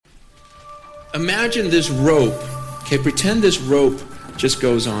imagine this rope. Okay, pretend this rope just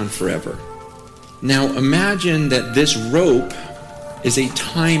goes on forever. Now imagine that this rope is a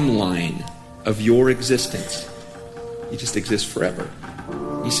timeline of your existence. You just exist forever.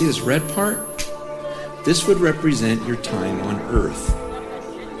 You see this red part? This would represent your time on earth.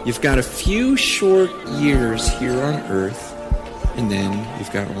 You've got a few short years here on earth, and then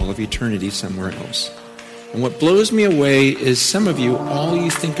you've got all of eternity somewhere else. And what blows me away is some of you, all you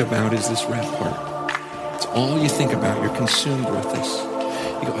think about is this red part. It's all you think about. You're consumed with this.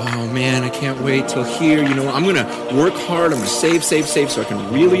 You go, oh man, I can't wait till here. You know, I'm going to work hard. I'm going to save so I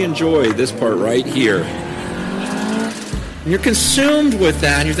can really enjoy this part right here. And you're consumed with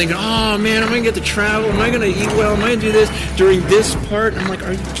that. And you're thinking, oh man, am I going to get to travel? Am I going to eat well? Am I going to do this during this part? And I'm like,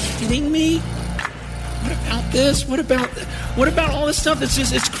 are you kidding me? What about this? What about all this stuff?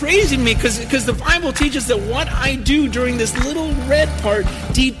 It's crazy to me because the Bible teaches that what I do during this little red part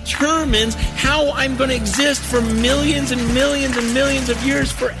determines how I'm going to exist for millions and millions and millions of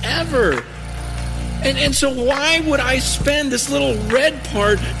years forever. And so why would I spend this little red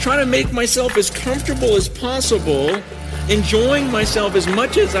part trying to make myself as comfortable as possible, enjoying myself as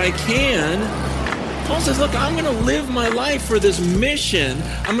much as I can? Paul says, look, I'm going to live my life for this mission.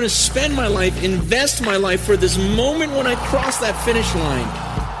 I'm going to spend my life, invest my life for this moment when I cross that finish line.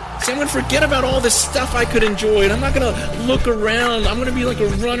 See, I'm going to forget about all this stuff I could enjoy, and I'm not going to look around. I'm going to be like a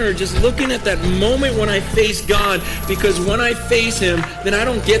runner just looking at that moment when I face God, because when I face Him, then I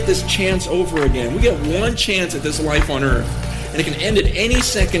don't get this chance over again. We get one chance at this life on earth, and it can end at any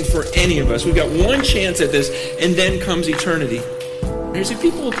second for any of us. We've got one chance at this, and then comes eternity. And you see,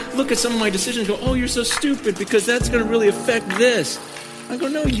 people look at some of my decisions and go, oh, you're so stupid because that's going to really affect this. I go,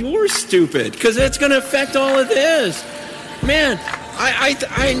 no, you're stupid because that's going to affect all of this. Man,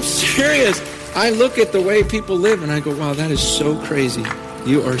 I'm serious. I look at the way people live and I go, wow, that is so crazy.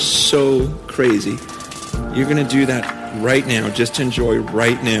 You are so crazy. You're going to do that right now, just to enjoy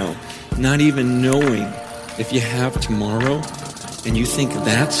right now, not even knowing if you have tomorrow, and you think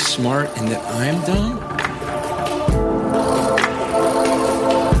that's smart and that I'm dumb.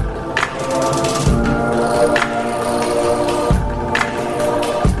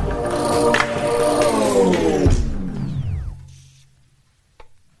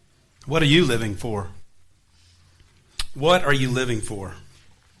 What are you living for? What are you living for?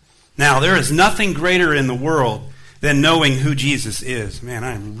 Now, there is nothing greater in the world than knowing who Jesus is. Man,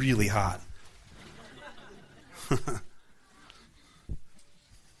 I am really hot.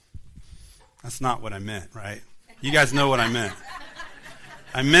 That's not what I meant, right? You guys know what I meant.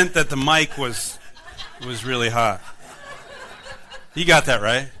 I meant that the mic was really hot. You got that,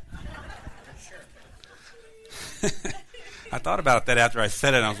 right? I thought about that after I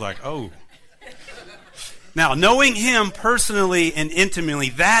said it, and I was like, oh. Now, knowing Him personally and intimately,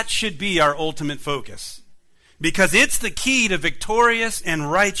 that should be our ultimate focus, because it's the key to victorious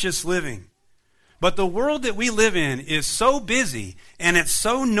and righteous living. But the world that we live in is so busy and it's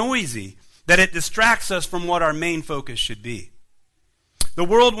so noisy that it distracts us from what our main focus should be. The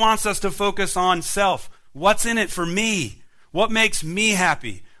world wants us to focus on self. What's in it for me? What makes me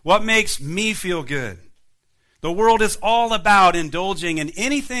happy? What makes me feel good? The world is all about indulging in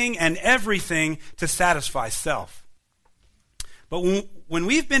anything and everything to satisfy self. But when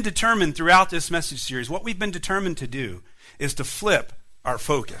we've been determined throughout this message series, what we've been determined to do is to flip our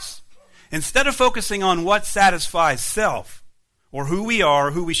focus. Instead of focusing on what satisfies self or who we are,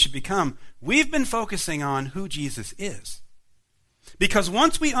 who we should become, we've been focusing on who Jesus is. Because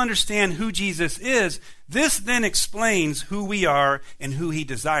once we understand who Jesus is, this then explains who we are and who He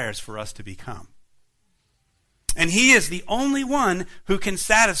desires for us to become. And He is the only one who can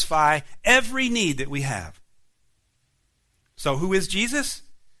satisfy every need that we have. So who is Jesus?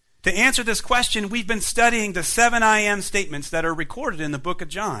 To answer this question, we've been studying the 7 I am statements that are recorded in the book of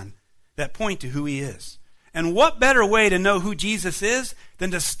John that point to who He is. And what better way to know who Jesus is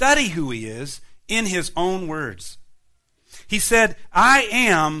than to study who He is in His own words? He said, I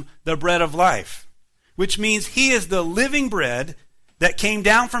am the bread of life, which means He is the living bread that came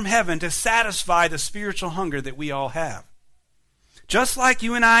down from heaven to satisfy the spiritual hunger that we all have. Just like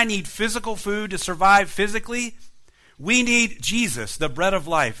you and I need physical food to survive physically, we need Jesus, the bread of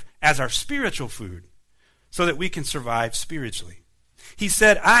life, as our spiritual food so that we can survive spiritually. He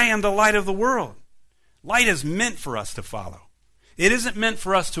said, I am the light of the world. Light is meant for us to follow. It isn't meant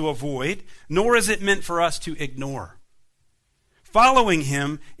for us to avoid, nor is it meant for us to ignore. Following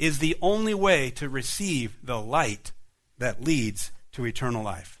Him is the only way to receive the light that leads to eternal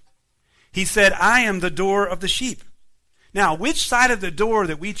life. He said, I am the door of the sheep. Now, which side of the door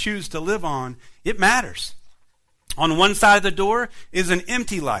that we choose to live on, it matters. On one side of the door is an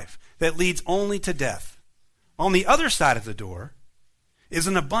empty life that leads only to death. On the other side of the door is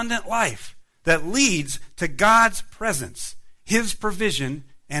an abundant life that leads to God's presence, his provision,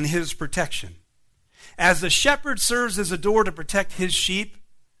 and his protection. As the shepherd serves as a door to protect his sheep,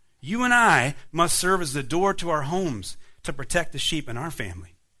 you and I must serve as the door to our homes to protect the sheep in our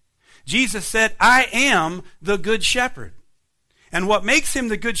family. Jesus said, I am the good shepherd. And what makes him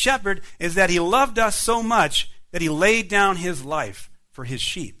the good shepherd is that he loved us so much that he laid down his life for his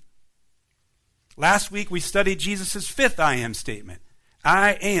sheep. Last week we studied Jesus' fifth I am statement.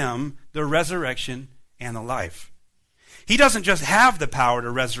 I am the resurrection and the life. He doesn't just have the power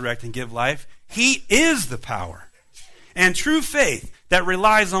to resurrect and give life. He is the power. And true faith that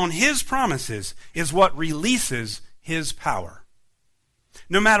relies on his promises is what releases his power.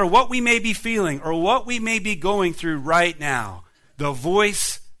 No matter what we may be feeling or what we may be going through right now, the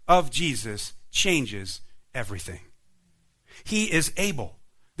voice of Jesus changes everything. He is able.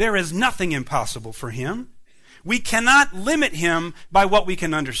 There is nothing impossible for him. We cannot limit him by what we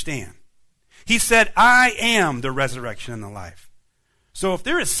can understand. He said, I am the resurrection and the life. So if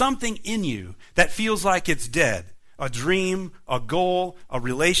there is something in you that feels like it's dead, a dream, a goal, a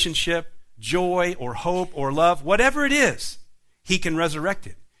relationship, joy or hope or love, whatever it is, he can resurrect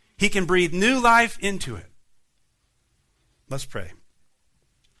it. He can breathe new life into it. Let's pray.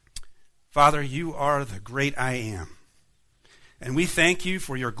 Father, you are the great I am. And we thank you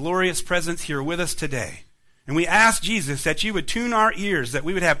for your glorious presence here with us today. And we ask, Jesus, that you would tune our ears, that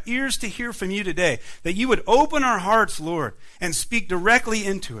we would have ears to hear from you today, that you would open our hearts, Lord, and speak directly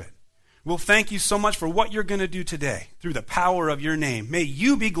into it. We'll thank you so much for what you're going to do today through the power of your name. May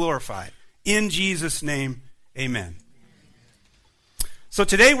you be glorified. In Jesus' name, amen. So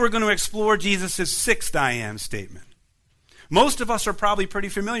today we're going to explore Jesus' sixth I am statement. Most of us are probably pretty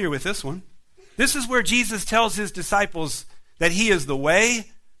familiar with this one. This is where Jesus tells his disciples that he is the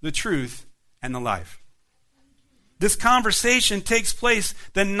way, the truth, and the life. This conversation takes place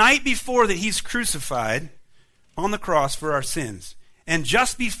the night before that he's crucified on the cross for our sins. And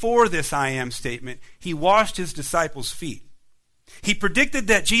just before this I am statement, he washed his disciples' feet. He predicted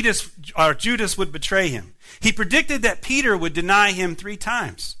that Judas would betray him. He predicted that Peter would deny him 3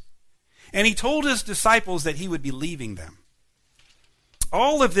 times. And he told his disciples that he would be leaving them.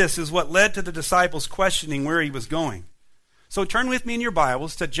 All of this is what led to the disciples questioning where he was going. So turn with me in your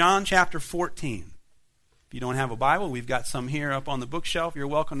Bibles to John chapter 14. If you don't have a Bible, we've got some here up on the bookshelf. You're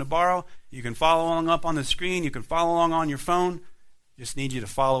welcome to borrow. You can follow along up on the screen. You can follow along on your phone. Just need you to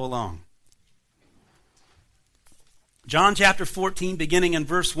follow along. John chapter 14, beginning in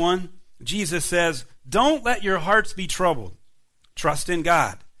verse 1, Jesus says, "Don't let your hearts be troubled. Trust in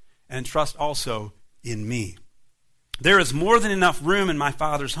God, and trust also in me. There is more than enough room in my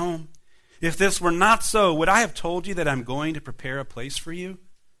Father's home. If this were not so, would I have told you that I'm going to prepare a place for you?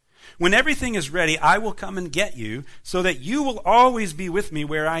 When everything is ready, I will come and get you, so that you will always be with me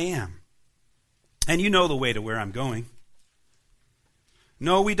where I am. And you know the way to where I'm going."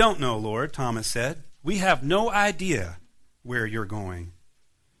 "No, we don't know, Lord," Thomas said. "We have no idea where you're going.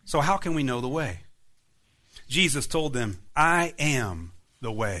 So how can we know the way?" Jesus told them, "I am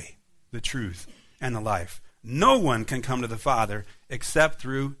the way, the truth, and the life. No one can come to the Father except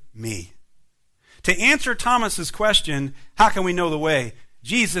through me." To answer Thomas's question, how can we know the way?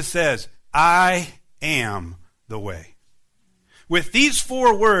 Jesus says, "I am the way." With these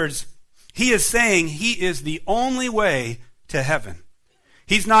 4 words, he is saying he is the only way to heaven.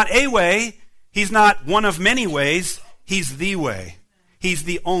 He's not a way. He's not one of many ways. He's the way. He's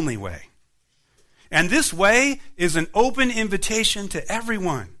the only way. And this way is an open invitation to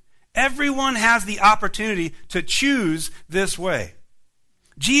everyone. Everyone has the opportunity to choose this way.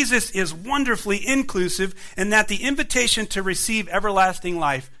 Jesus is wonderfully inclusive in that the invitation to receive everlasting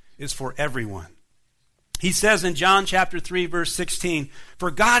life is for everyone. He says in John chapter 3, verse 16,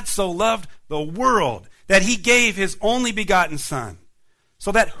 "For God so loved the world that he gave his only begotten Son,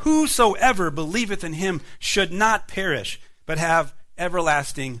 so that whosoever believeth in him should not perish, but have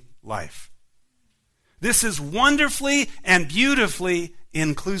everlasting life." This is wonderfully and beautifully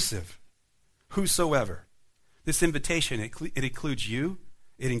inclusive. Whosoever. This invitation, it includes you,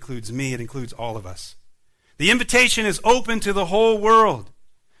 it includes me, it includes all of us. The invitation is open to the whole world.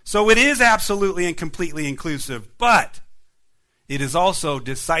 So it is absolutely and completely inclusive, but it is also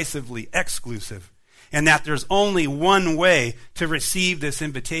decisively exclusive, and that there's only one way to receive this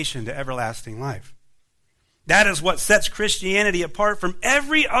invitation to everlasting life. That is what sets Christianity apart from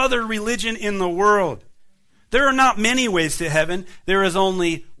every other religion in the world. There are not many ways to heaven. There is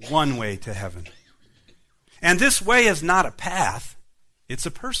only one way to heaven. And this way is not a path. It's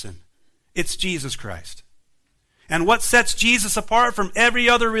a person. It's Jesus Christ. And what sets Jesus apart from every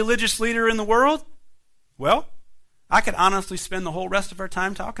other religious leader in the world? Well, I could honestly spend the whole rest of our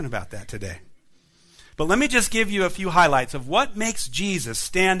time talking about that today. But let me just give you a few highlights of what makes Jesus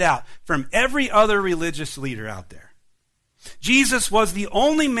stand out from every other religious leader out there. Jesus was the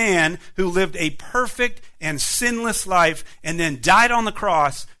only man who lived a perfect and sinless life and then died on the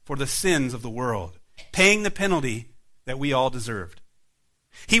cross for the sins of the world, paying the penalty that we all deserved.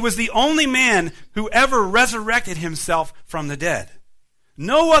 He was the only man who ever resurrected himself from the dead.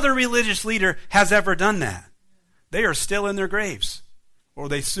 No other religious leader has ever done that. They are still in their graves, or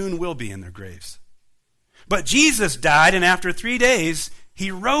they soon will be in their graves. But Jesus died, and after 3 days,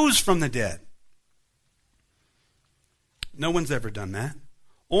 he rose from the dead. No one's ever done that.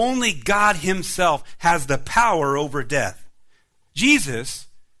 Only God himself has the power over death. Jesus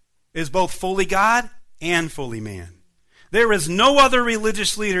is both fully God and fully man. There is no other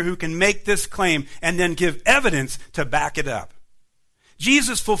religious leader who can make this claim and then give evidence to back it up.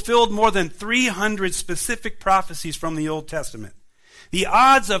 Jesus fulfilled more than 300 specific prophecies from the Old Testament. The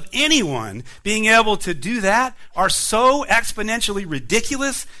odds of anyone being able to do that are so exponentially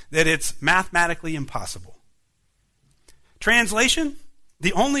ridiculous that it's mathematically impossible. Translation: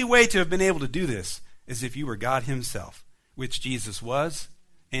 the only way to have been able to do this is if you were God himself, which Jesus was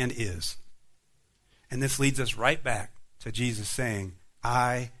and is. And this leads us right back to Jesus saying,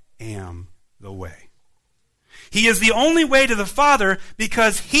 I am the way. He is the only way to the Father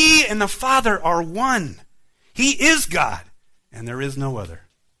because he and the Father are one. He is God, and there is no other.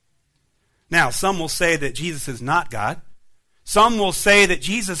 Now, some will say that Jesus is not God. Some will say that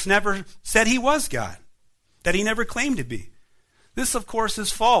Jesus never said he was God, that he never claimed to be. This, of course,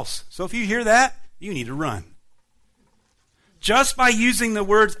 is false. So if you hear that, you need to run. Just by using the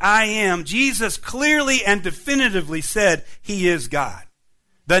words I am, Jesus clearly and definitively said he is God.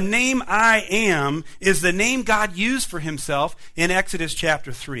 The name I am is the name God used for himself in Exodus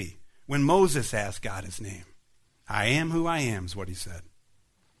chapter 3, when Moses asked God his name. I am who I am is what he said.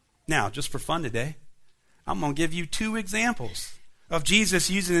 Now, just for fun today, I'm going to give you 2 examples of Jesus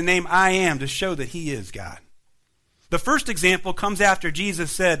using the name I am to show that he is God. The first example comes after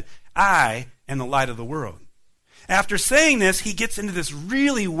Jesus said, I am the light of the world. After saying this, he gets into this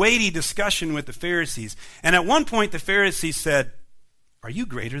really weighty discussion with the Pharisees. And at one point, the Pharisees said, are you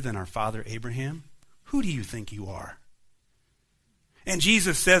greater than our father Abraham? Who do you think you are? And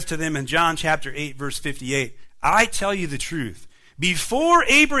Jesus says to them in John chapter 8, verse 58, I tell you the truth. Before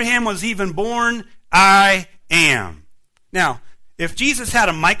Abraham was even born, I am. Now, if Jesus had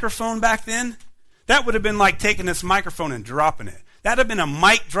a microphone back then, that would have been like taking this microphone and dropping it. That would have been a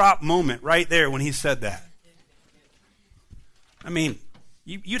mic drop moment right there when he said that. I mean,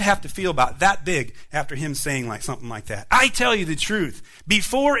 you'd have to feel about that big after him saying like something like that. I tell you the truth.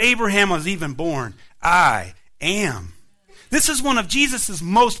 Before Abraham was even born, I am. This is one of Jesus'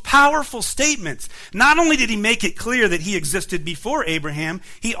 most powerful statements. Not only did he make it clear that he existed before Abraham,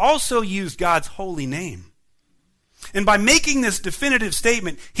 he also used God's holy name. And by making this definitive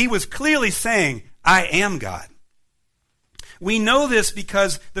statement, he was clearly saying, I am God. We know this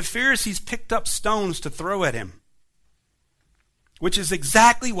because the Pharisees picked up stones to throw at him, which is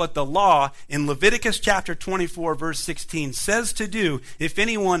exactly what the law in Leviticus chapter 24, verse 16 says to do if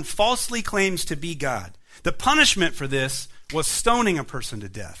anyone falsely claims to be God. The punishment for this was stoning a person to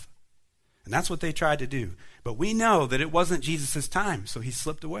death. And that's what they tried to do. But we know that it wasn't Jesus' time, so he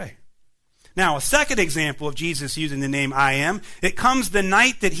slipped away. Now, a second example of Jesus using the name I am, it comes the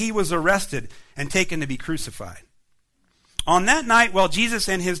night that he was arrested and taken to be crucified. On that night, while Jesus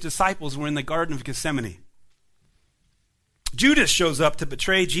and his disciples were in the Garden of Gethsemane, Judas shows up to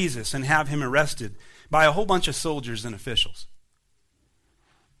betray Jesus and have him arrested by a whole bunch of soldiers and officials.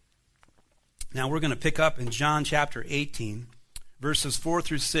 Now we're going to pick up in John chapter 18, verses 4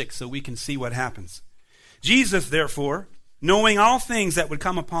 through 6, so we can see what happens. Jesus, therefore, knowing all things that would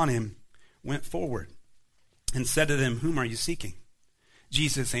come upon him, went forward and said to them, whom are you seeking?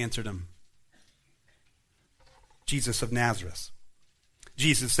 Jesus answered him, Jesus of Nazareth.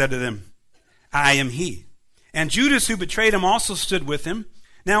 Jesus said to them, I am he. And Judas, who betrayed him, also stood with him.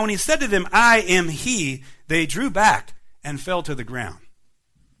 Now when he said to them, I am he, they drew back and fell to the ground.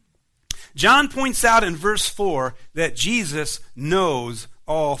 John points out in verse 4 that Jesus knows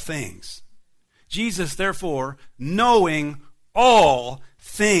all things. Jesus, therefore, knowing all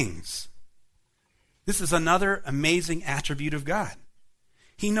things. This is another amazing attribute of God.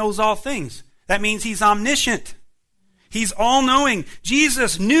 He knows all things. That means he's omniscient. He's all-knowing.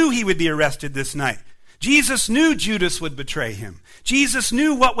 Jesus knew he would be arrested this night. Jesus knew Judas would betray him. Jesus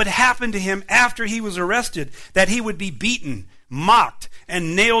knew what would happen to him after he was arrested, that he would be beaten, mocked,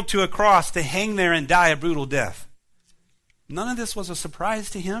 and nailed to a cross to hang there and die a brutal death. None of this was a surprise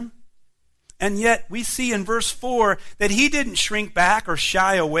to him. And yet we see in verse 4 that he didn't shrink back or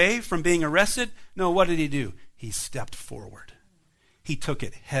shy away from being arrested. No, what did he do? He stepped forward. He took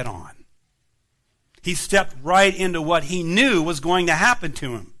it head on. He stepped right into what he knew was going to happen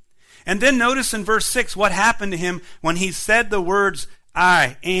to him. And then notice in verse 6 what happened to him when he said the words,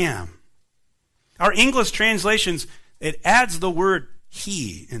 I am. Our English translations, it adds the word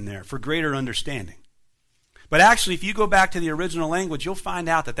he in there for greater understanding. But actually, if you go back to the original language, you'll find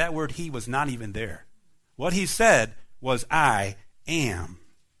out that that word he was not even there. What he said was, I am.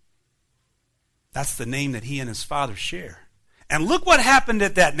 That's the name that he and his father share. And look what happened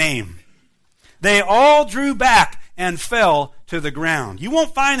at that name. They all drew back and fell to the ground. You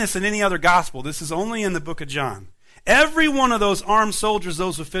won't find this in any other gospel. This is only in the book of John. Every one of those armed soldiers,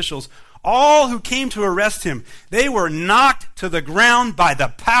 those officials, all who came to arrest him, they were knocked to the ground by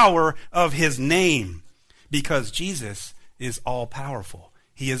the power of his name. Because Jesus is all-powerful.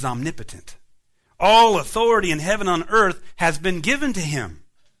 He is omnipotent. All authority in heaven and on earth has been given to him.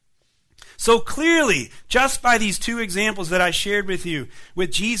 So clearly, just by these two examples that I shared with you,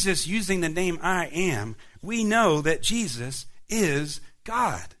 with Jesus using the name I am, we know that Jesus is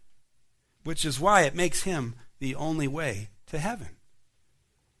God, which is why it makes him the only way to heaven.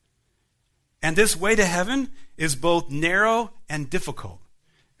 And this way to heaven is both narrow and difficult,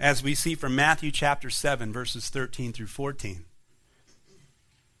 as we see from Matthew chapter 7, verses 13 through 14.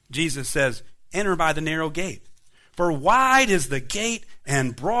 Jesus says, enter by the narrow gate. For wide is the gate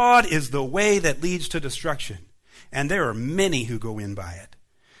and broad is the way that leads to destruction. And there are many who go in by it.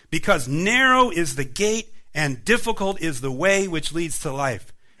 Because narrow is the gate and difficult is the way which leads to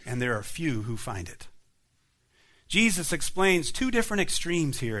life. And there are few who find it. Jesus explains two different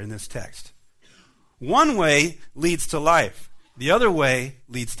extremes here in this text. One way leads to life. The other way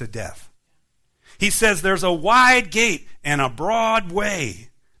leads to death. He says there's a wide gate and a broad way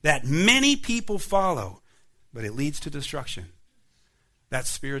that many people follow, but it leads to destruction. That's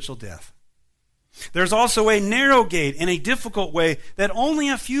spiritual death. There's also a narrow gate and a difficult way that only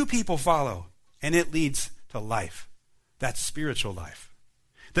a few people follow, and it leads to life. That's spiritual life.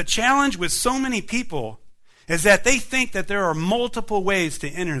 The challenge with so many people is that they think that there are multiple ways to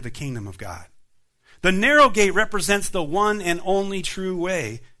enter the kingdom of God. The narrow gate represents the one and only true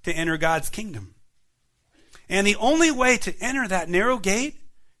way to enter God's kingdom. And the only way to enter that narrow gate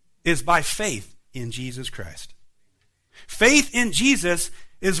is by faith in Jesus Christ. Faith in Jesus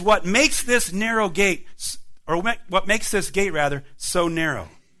is what makes this narrow gate, or what makes this gate rather, so narrow.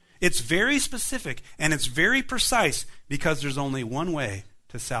 It's very specific and it's very precise because there's only one way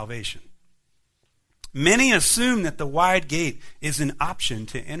to salvation. Many assume that the wide gate is an option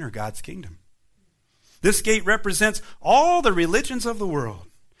to enter God's kingdom. This gate represents all the religions of the world.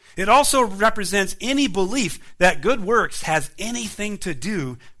 It also represents any belief that good works has anything to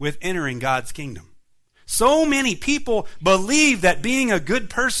do with entering God's kingdom. So many people believe that being a good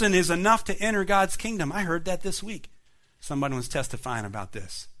person is enough to enter God's kingdom. I heard that this week. Somebody was testifying about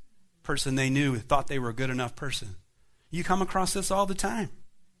this. Person they knew thought they were a good enough person. You come across this all the time.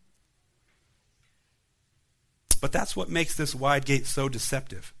 But that's what makes this wide gate so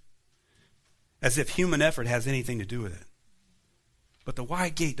deceptive. As if human effort has anything to do with it. But the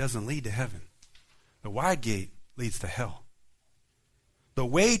wide gate doesn't lead to heaven. The wide gate leads to hell. The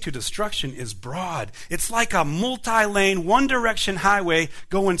way to destruction is broad. It's like a multi-lane, one-direction highway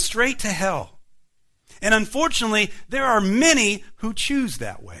going straight to hell. And unfortunately, there are many who choose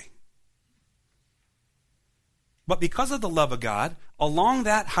that way. But because of the love of God, along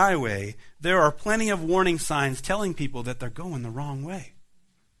that highway, there are plenty of warning signs telling people that they're going the wrong way.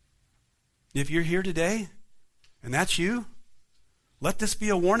 If you're here today, and that's you, let this be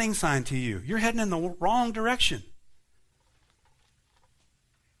a warning sign to you. You're heading in the wrong direction.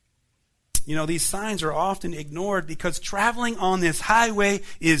 You know, these signs are often ignored because traveling on this highway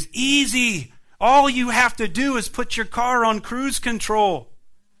is easy. All you have to do is put your car on cruise control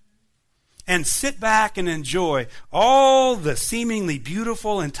and sit back and enjoy all the seemingly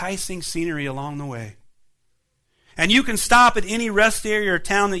beautiful, enticing scenery along the way. And you can stop at any rest area or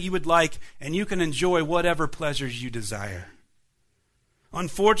town that you would like, and you can enjoy whatever pleasures you desire.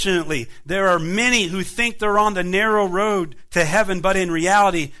 Unfortunately, there are many who think they're on the narrow road to heaven, but in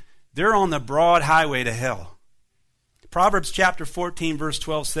reality, they're on the broad highway to hell. Proverbs chapter 14, verse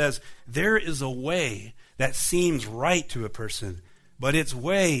 12 says, there is a way that seems right to a person, but its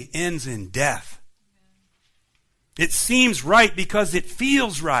way ends in death. It seems right because it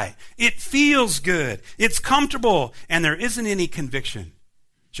feels right. It feels good. It's comfortable, and there isn't any conviction,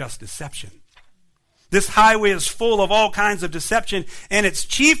 just deception. This highway is full of all kinds of deception, and its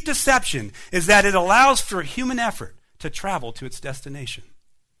chief deception is that it allows for human effort to travel to its destination.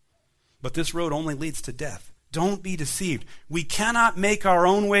 But this road only leads to death. Don't be deceived. We cannot make our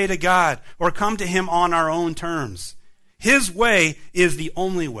own way to God or come to him on our own terms. His way is the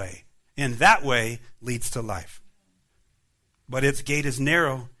only way, and that way leads to life. But its gate is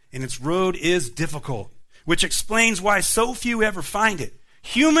narrow, and its road is difficult, which explains why so few ever find it.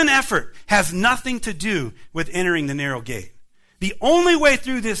 Human effort has nothing to do with entering the narrow gate. The only way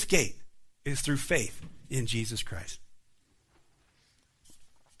through this gate is through faith in Jesus Christ.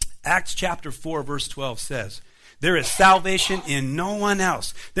 Acts chapter 4, verse 12 says, "There is salvation in no one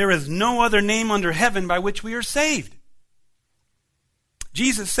else. There is no other name under heaven by which we are saved."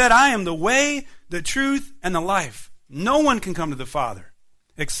 Jesus said, "I am the way, the truth, and the life. No one can come to the Father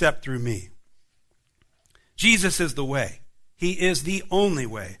except through me." Jesus is the way. He is the only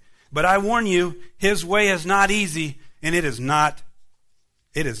way. But I warn you, his way is not easy, and it is not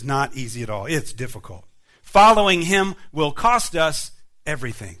easy at all. It's difficult. Following him will cost us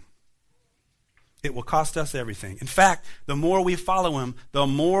everything. It will cost us everything. In fact, the more we follow him, the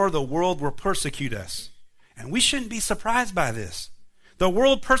more the world will persecute us. And we shouldn't be surprised by this. The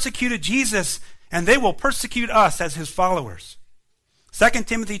world persecuted Jesus, and they will persecute us as his followers. 2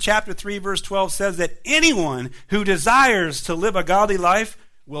 Timothy chapter 3, verse 12 says that anyone who desires to live a godly life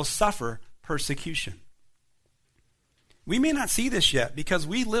will suffer persecution. We may not see this yet because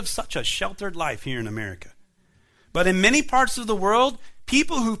we live such a sheltered life here in America. But in many parts of the world,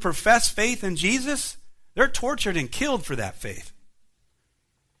 people who profess faith in Jesus, they're tortured and killed for that faith.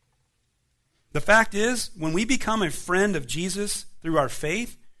 The fact is, when we become a friend of Jesus through our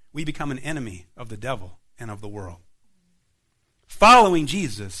faith, we become an enemy of the devil and of the world. Following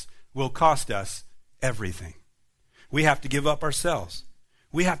Jesus will cost us everything. We have to give up ourselves.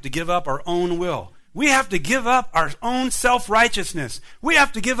 We have to give up our own will. We have to give up our own self-righteousness. We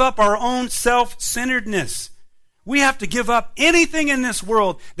have to give up our own self-centeredness. We have to give up anything in this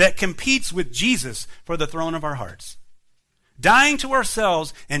world that competes with Jesus for the throne of our hearts. Dying to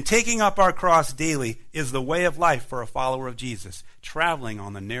ourselves and taking up our cross daily is the way of life for a follower of Jesus, traveling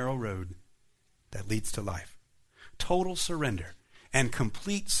on the narrow road that leads to life. Total surrender and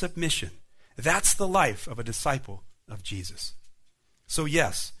complete submission. That's the life of a disciple of Jesus. So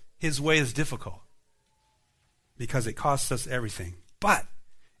yes, his way is difficult because it costs us everything. But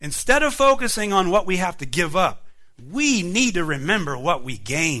instead of focusing on what we have to give up, we need to remember what we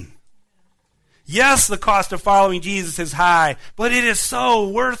gain. Yes, the cost of following Jesus is high, but it is so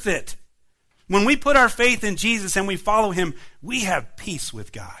worth it. When we put our faith in Jesus and we follow him, we have peace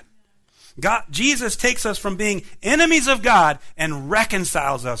with God. Jesus takes us from being enemies of God and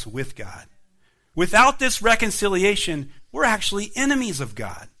reconciles us with God. Without this reconciliation, we're actually enemies of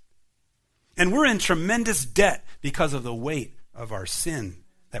God. And we're in tremendous debt because of the weight of our sin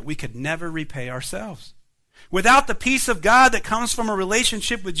that we could never repay ourselves. Without the peace of God that comes from a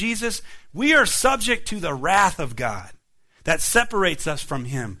relationship with Jesus, we are subject to the wrath of God that separates us from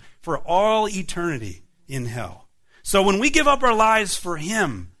him for all eternity in hell. So when we give up our lives for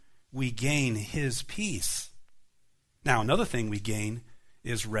him, we gain his peace. Now, another thing we gain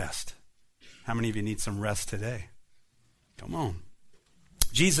is rest. How many of you need some rest today? Come on.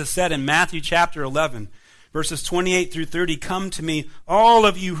 Jesus said in Matthew chapter 11, verses 28 through 30, "Come to me, all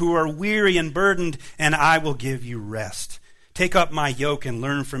of you who are weary and burdened, and I will give you rest. Take up my yoke and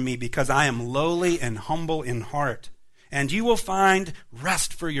learn from me, because I am lowly and humble in heart, and you will find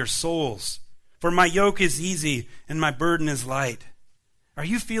rest for your souls. For my yoke is easy and my burden is light." Are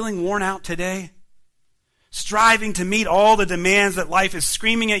you feeling worn out today? Striving to meet all the demands that life is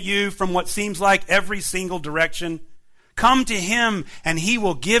screaming at you from what seems like every single direction? Come to him and he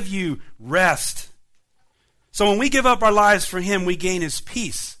will give you rest. So when we give up our lives for him, we gain his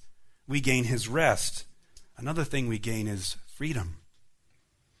peace. We gain his rest. Another thing we gain is freedom.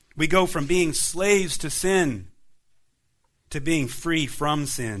 We go from being slaves to sin to being free from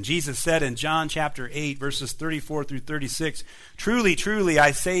sin. Jesus said in John chapter 8, verses 34 through 36, "Truly, truly,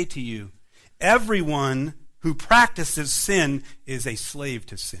 I say to you, everyone who practices sin is a slave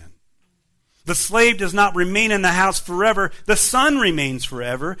to sin. The slave does not remain in the house forever. The Son remains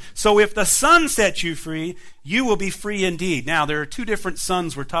forever. So if the Son sets you free, you will be free indeed." Now, there are two different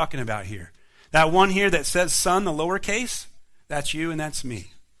sons we're talking about here. That one here that says son, the lowercase, that's you and that's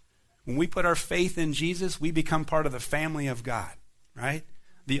me. When we put our faith in Jesus, we become part of the family of God, right?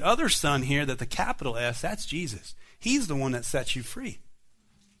 The other son here, that the capital S, that's Jesus. He's the one that sets you free.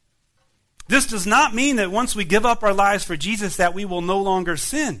 This does not mean that once we give up our lives for Jesus that we will no longer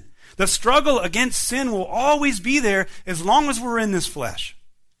sin. The struggle against sin will always be there as long as we're in this flesh.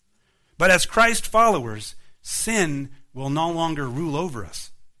 But as Christ followers, sin will no longer rule over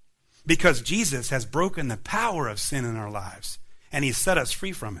us. because Jesus has broken the power of sin in our lives and he's set us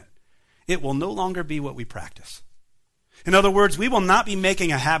free from it, it will no longer be what we practice. In other words, we will not be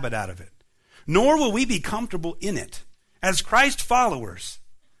making a habit out of it, nor will we be comfortable in it. As Christ followers,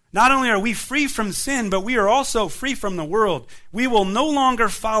 not only are we free from sin, but we are also free from the world. We will no longer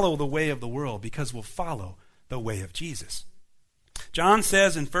follow the way of the world because we'll follow the way of Jesus. John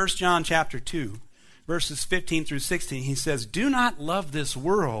says in 1 John chapter 2, verses 15 through 16, he says, "Do not love this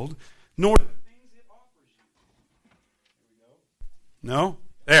world, nor the things it offers you." No?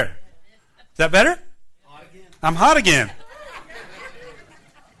 There. Is that better? Hot again. I'm hot again.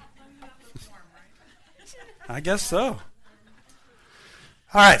 I guess so.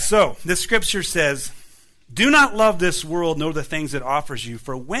 All right, so this scripture says, "Do not love this world nor the things it offers you,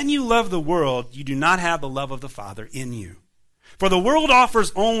 for when you love the world, you do not have the love of the Father in you. For the world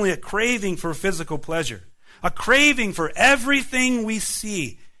offers only a craving for physical pleasure, a craving for everything we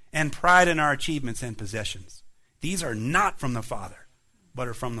see, and pride in our achievements and possessions. These are not from the Father, but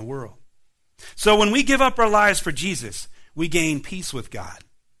are from the world." So when we give up our lives for Jesus, we gain peace with God,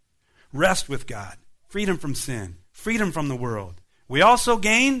 rest with God, freedom from sin, freedom from the world. We also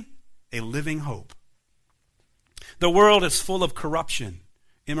gain a living hope. The world is full of corruption,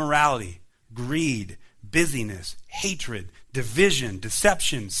 immorality, greed, busyness, hatred, division,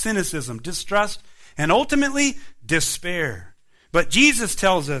 deception, cynicism, distrust, and ultimately despair. But Jesus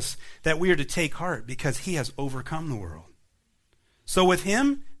tells us that we are to take heart because he has overcome the world. So with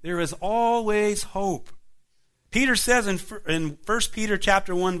him, there is always hope. Peter says in 1 Peter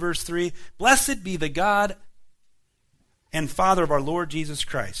chapter 1, verse 3, "Blessed be the God and Father of our Lord Jesus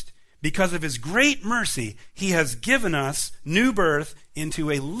Christ. Because of his great mercy, he has given us new birth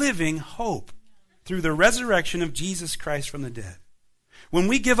into a living hope through the resurrection of Jesus Christ from the dead." When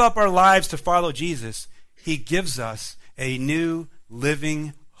we give up our lives to follow Jesus, he gives us a new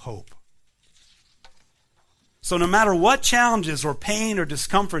living hope. So no matter what challenges or pain or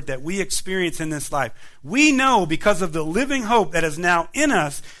discomfort that we experience in this life, we know because of the living hope that is now in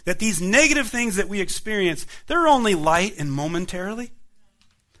us that these negative things that we experience, they're only light and momentarily.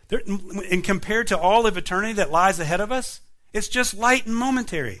 And compared to all of eternity that lies ahead of us, it's just light and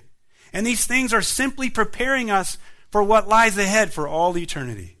momentary. And these things are simply preparing us for what lies ahead for all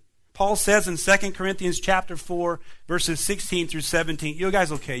eternity. Paul says in 2 Corinthians chapter 4, verses 16 through 17, you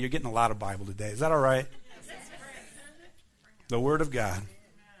guys okay? You're getting a lot of Bible today. Is that all right? The Word of God.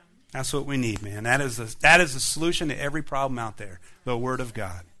 That's what we need, man. That is the solution to every problem out there. The Word of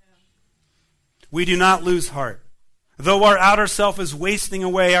God. We do not lose heart. Though our outer self is wasting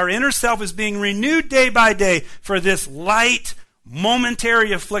away, our inner self is being renewed day by day, for this light,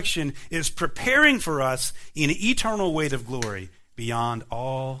 momentary affliction is preparing for us an eternal weight of glory beyond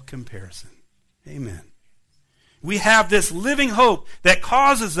all comparison. Amen. We have this living hope that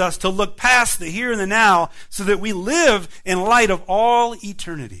causes us to look past the here and the now so that we live in light of all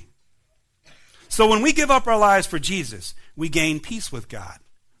eternity. So when we give up our lives for Jesus, we gain peace with God,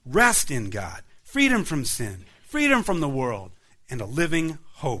 rest in God, freedom from sin, freedom from the world, and a living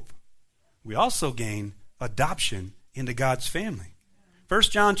hope. We also gain adoption into God's family. 1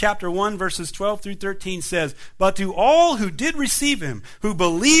 John chapter 1, verses 12 through 13 says, "But to all who did receive him, who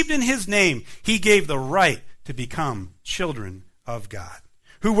believed in his name, he gave the right to become children of God,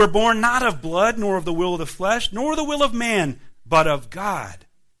 who were born not of blood, nor of the will of the flesh, nor the will of man, but of God."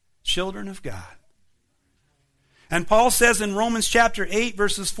 Children of God. And Paul says in Romans chapter 8,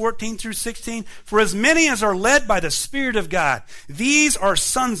 verses 14 through 16, "For as many as are led by the Spirit of God, these are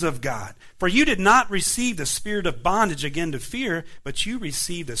sons of God. For you did not receive the spirit of bondage again to fear, but you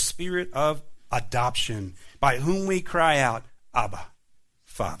received the spirit of adoption, by whom we cry out, Abba,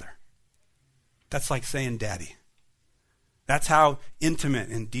 Father." That's like saying daddy. That's how intimate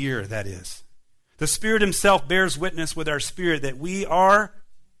and dear that is. The Spirit himself bears witness with our spirit that we are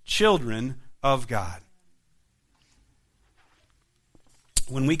children of God.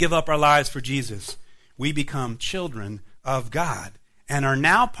 When we give up our lives for Jesus, we become children of God and are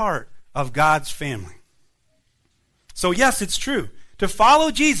now part of God's family. So yes, it's true. To follow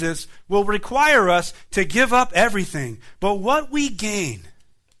Jesus will require us to give up everything. But what we gain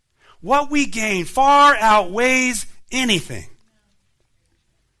far outweighs anything.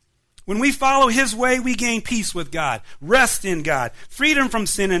 When we follow his way, we gain peace with God, rest in God, freedom from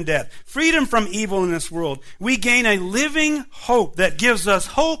sin and death, freedom from evil in this world. We gain a living hope that gives us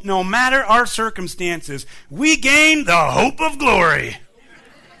hope no matter our circumstances. We gain the hope of glory.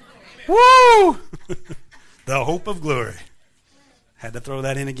 Woo! The hope of glory. Had to throw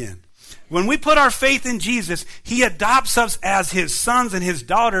that in again. When we put our faith in Jesus, he adopts us as his sons and his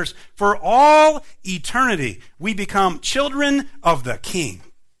daughters for all eternity. We become children of the King.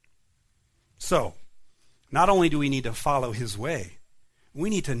 So, not only do we need to follow his way, we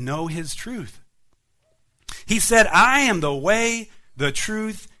need to know his truth. He said, I am the way, the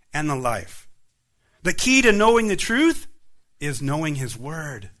truth, and the life. The key to knowing the truth is knowing his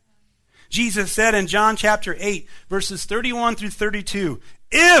word. Jesus said in John chapter 8, verses 31 through 32,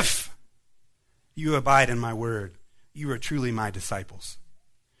 if you abide in my word, you are truly my disciples.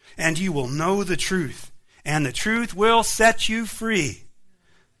 And you will know the truth, and the truth will set you free.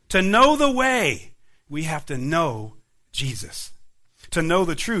 To know the way, we have to know Jesus. To know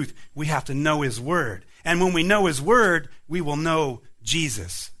the truth, we have to know his word. And when we know his word, we will know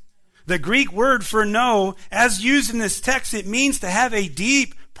Jesus. The Greek word for know, as used in this text, it means to have a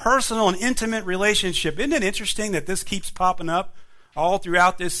deep, personal, and intimate relationship. Isn't it interesting that this keeps popping up all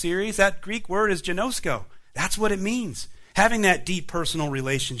throughout this series? That Greek word is ginosko. That's what it means, having that deep, personal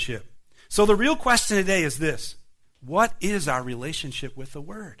relationship. So the real question today is this: what is our relationship with the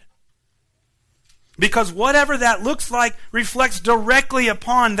word? Because whatever that looks like reflects directly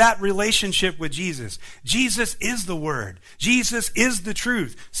upon that relationship with Jesus. Jesus is the Word. Jesus is the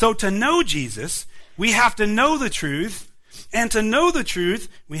truth. So to know Jesus, we have to know the truth. And to know the truth,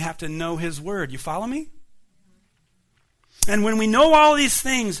 we have to know his Word. You follow me? And when we know all these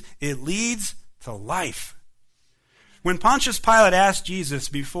things, it leads to life. When Pontius Pilate asked Jesus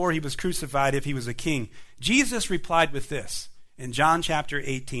before he was crucified if he was a king, Jesus replied with this. In John chapter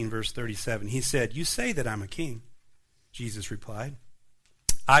 18, verse 37, he said, you say that I'm a king. Jesus replied,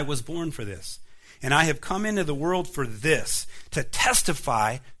 I was born for this, and I have come into the world for this, to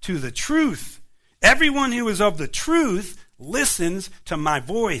testify to the truth. Everyone who is of the truth listens to my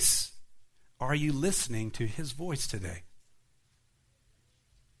voice. Are you listening to his voice today?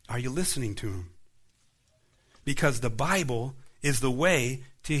 Are you listening to him? Because the Bible is the way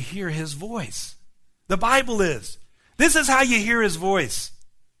to hear his voice. The Bible is. This is how you hear his voice.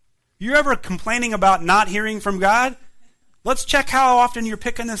 You ever complaining about not hearing from God? Let's check how often you're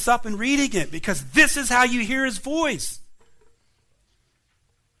picking this up and reading it, because this is how you hear his voice.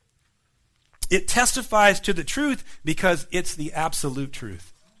 It testifies to the truth because it's the absolute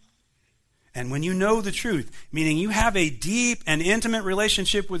truth. And when you know the truth, meaning you have a deep and intimate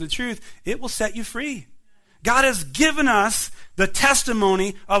relationship with the truth, it will set you free. God has given us the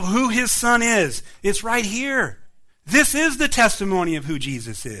testimony of who his Son is. It's right here. This is the testimony of who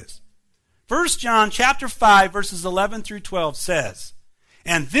Jesus is. 1 John chapter 5, verses 11 through 12 says,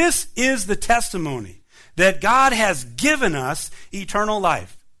 and this is the testimony, that God has given us eternal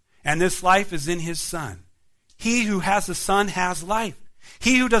life, and this life is in his Son. He who has the Son has life.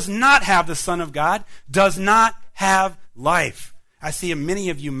 He who does not have the Son of God does not have life. I see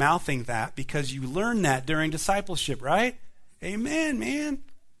many of you mouthing that because you learned that during discipleship, right? Amen, man.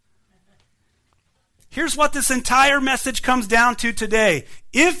 Here's what this entire message comes down to today.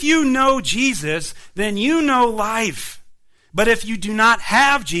 If you know Jesus, then you know life. But if you do not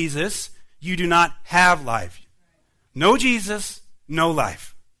have Jesus, you do not have life. Know Jesus, no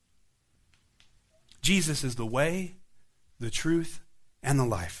life. Jesus is the way, the truth, and the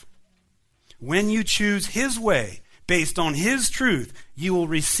life. When you choose his way, based on his truth, you will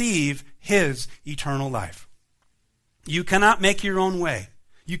receive his eternal life. You cannot make your own way.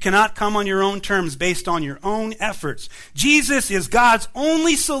 You cannot come on your own terms based on your own efforts. Jesus is God's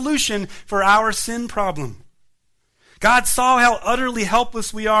only solution for our sin problem. God saw how utterly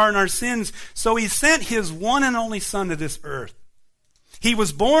helpless we are in our sins, so he sent his one and only Son to this earth. He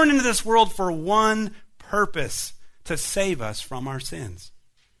was born into this world for one purpose, to save us from our sins.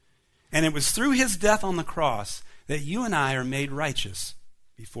 And it was through his death on the cross that you and I are made righteous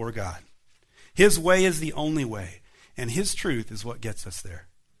before God. His way is the only way, and his truth is what gets us there.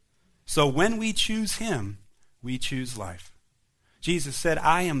 So when we choose him, we choose life. Jesus said,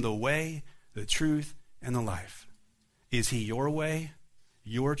 I am the way, the truth, and the life. Is he your way,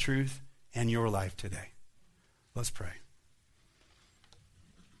 your truth, and your life today? Let's pray.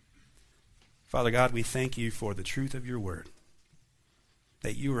 Father God, we thank you for the truth of your word,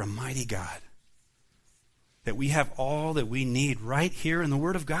 that you are a mighty God, that we have all that we need right here in the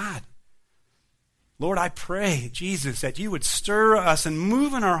word of God. Lord, I pray, Jesus, that you would stir us and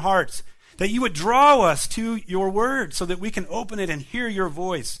move in our hearts, that you would draw us to your word so that we can open it and hear your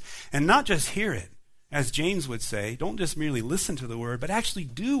voice, and not just hear it. As James would say, don't just merely listen to the word, but actually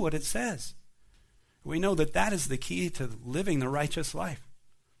do what it says. We know that that is the key to living the righteous life.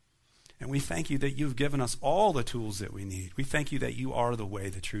 And we thank you that you've given us all the tools that we need. We thank you that you are the way,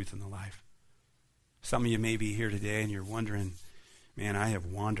 the truth, and the life. Some of you may be here today and you're wondering, man, I have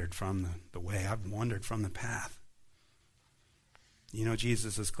wandered from the way. I've wandered from the path. You know,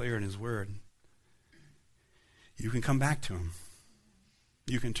 Jesus is clear in his word. You can come back to him.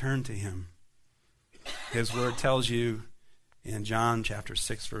 You can turn to him. His word tells you in John chapter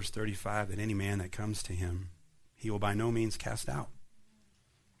 6, verse 35, that any man that comes to him, he will by no means cast out.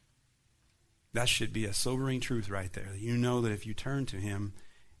 That should be a sobering truth right there. You know that if you turn to him,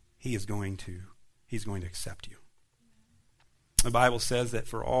 he's going to accept you. The Bible says that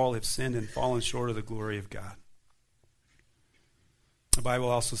for all have sinned and fallen short of the glory of God. The Bible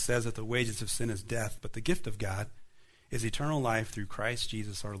also says that the wages of sin is death, but the gift of God is eternal life through Christ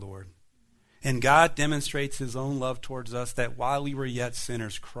Jesus our Lord. And God demonstrates his own love towards us, that while we were yet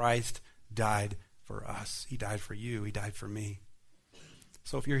sinners, Christ died for us. He died for you. He died for me.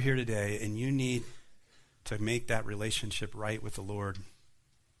 So if you're here today and you need to make that relationship right with the Lord,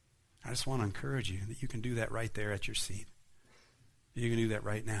 I just want to encourage you that you can do that right there at your seat. You can do that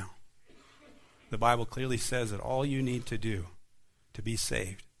right now. The Bible clearly says that all you need to do to be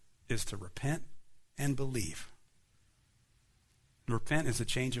saved is to repent and believe. Repent is a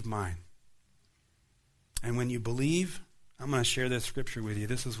change of mind. And when you believe, I'm going to share this scripture with you.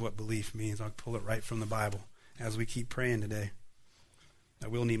 This is what belief means. I'll pull it right from the Bible as we keep praying today. I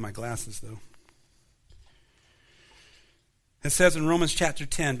will need my glasses, though. It says in Romans chapter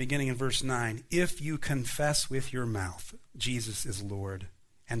 10, beginning in verse 9, if you confess with your mouth Jesus is Lord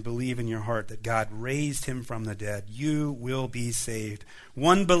and believe in your heart that God raised him from the dead, you will be saved.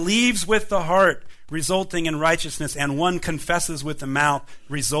 One believes with the heart, resulting in righteousness, and one confesses with the mouth,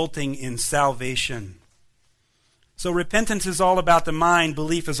 resulting in salvation. So repentance is all about the mind,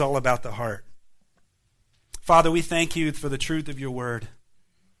 belief is all about the heart. Father, we thank you for the truth of your word.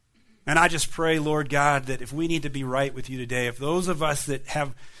 And I just pray, Lord God, that if we need to be right with you today, if those of us that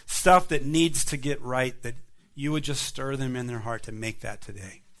have stuff that needs to get right, that you would just stir them in their heart to make that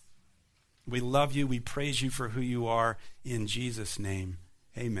today. We love you. We praise you for who you are. In Jesus' name,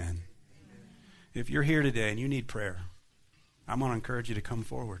 amen. If you're here today and you need prayer, I'm going to encourage you to come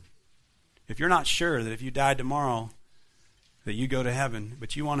forward. If you're not sure that if you died tomorrow that you go to heaven,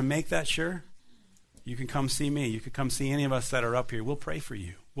 but you want to make that sure, you can come see me. You can come see any of us that are up here. We'll pray for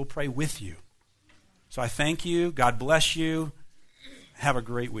you. We'll pray with you. So I thank you. God bless you. Have a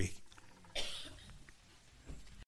great week.